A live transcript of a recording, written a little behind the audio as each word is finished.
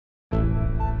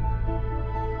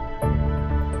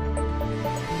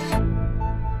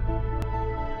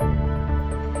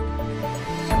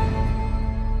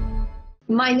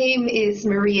My name is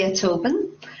Maria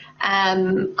Tobin.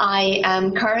 I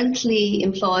am currently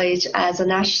employed as a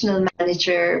national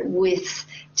manager with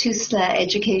TUSLA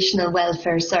Educational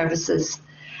Welfare Services.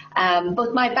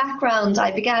 But my background, I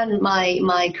began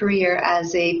my career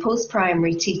as a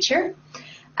post-primary teacher.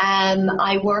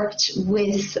 I worked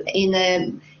in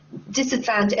a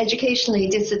educationally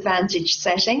disadvantaged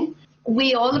setting.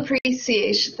 We all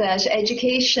appreciate that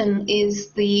education is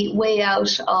the way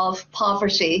out of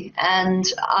poverty, and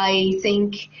I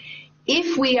think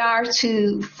if we are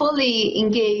to fully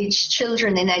engage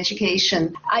children in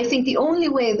education, I think the only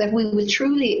way that we will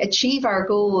truly achieve our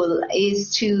goal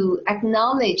is to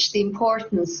acknowledge the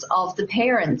importance of the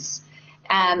parents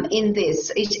in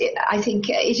this. I think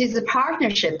it is a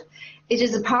partnership. It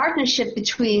is a partnership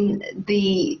between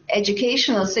the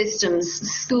educational systems,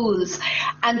 schools,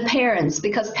 and parents,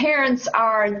 because parents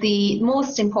are the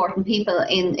most important people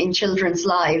in children's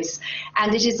lives.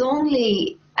 And it is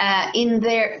only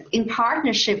in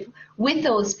partnership with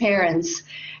those parents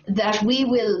that we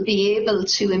will be able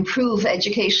to improve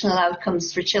educational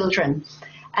outcomes for children.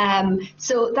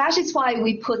 So that is why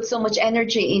we put so much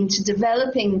energy into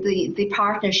developing the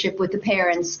partnership with the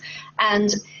parents. And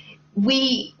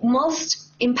we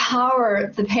must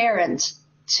empower the parent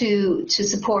to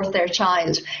support their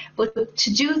child. But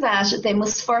to do that, they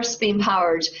must first be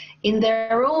empowered in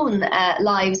their own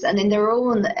lives and in their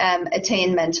own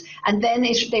attainment. And then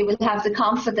they will have the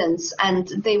confidence and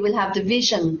they will have the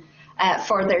vision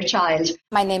for their child.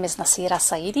 My name is Nasira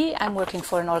Saidi. I'm working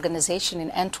for an organization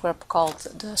in Antwerp called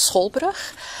the Schoolbrug.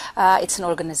 It's an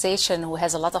organization who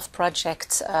has a lot of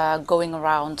projects going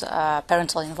around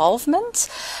parental involvement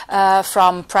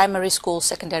from primary school,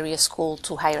 secondary school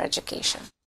to higher education.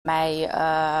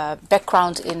 My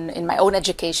background in my own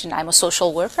education, I'm a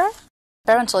social worker.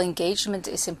 Parental engagement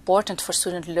is important for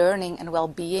student learning and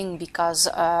well-being because,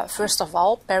 first of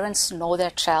all, parents know their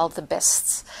child the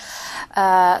best.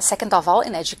 Second of all,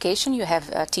 in education, you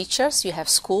have teachers, you have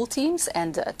school teams,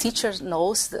 and teachers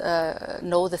know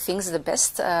the things the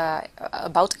best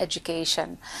about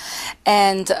education.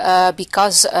 And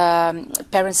because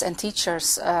parents and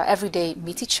teachers every day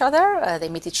meet each other, they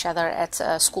meet each other at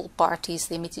school parties,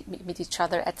 they meet each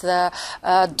other at the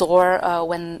door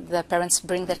when the parents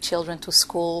bring their children to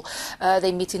school,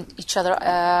 they meet each other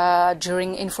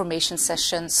during information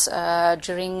sessions,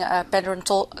 during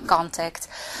parental contact.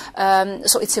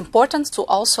 So it's important to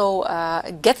also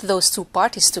get those two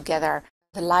parties together.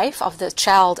 The life of the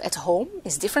child at home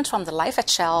is different from the life of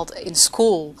the child in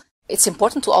school. It's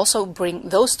important to also bring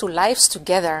those two lives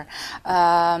together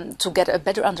to get a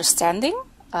better understanding.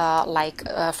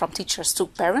 From teachers to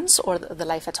parents or the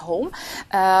life at home,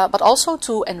 but also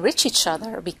to enrich each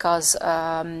other, because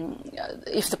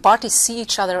if the parties see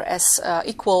each other as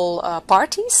equal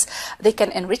parties, they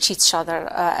can enrich each other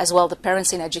as well, the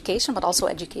parents in education, but also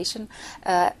education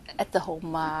at the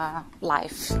home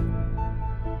life.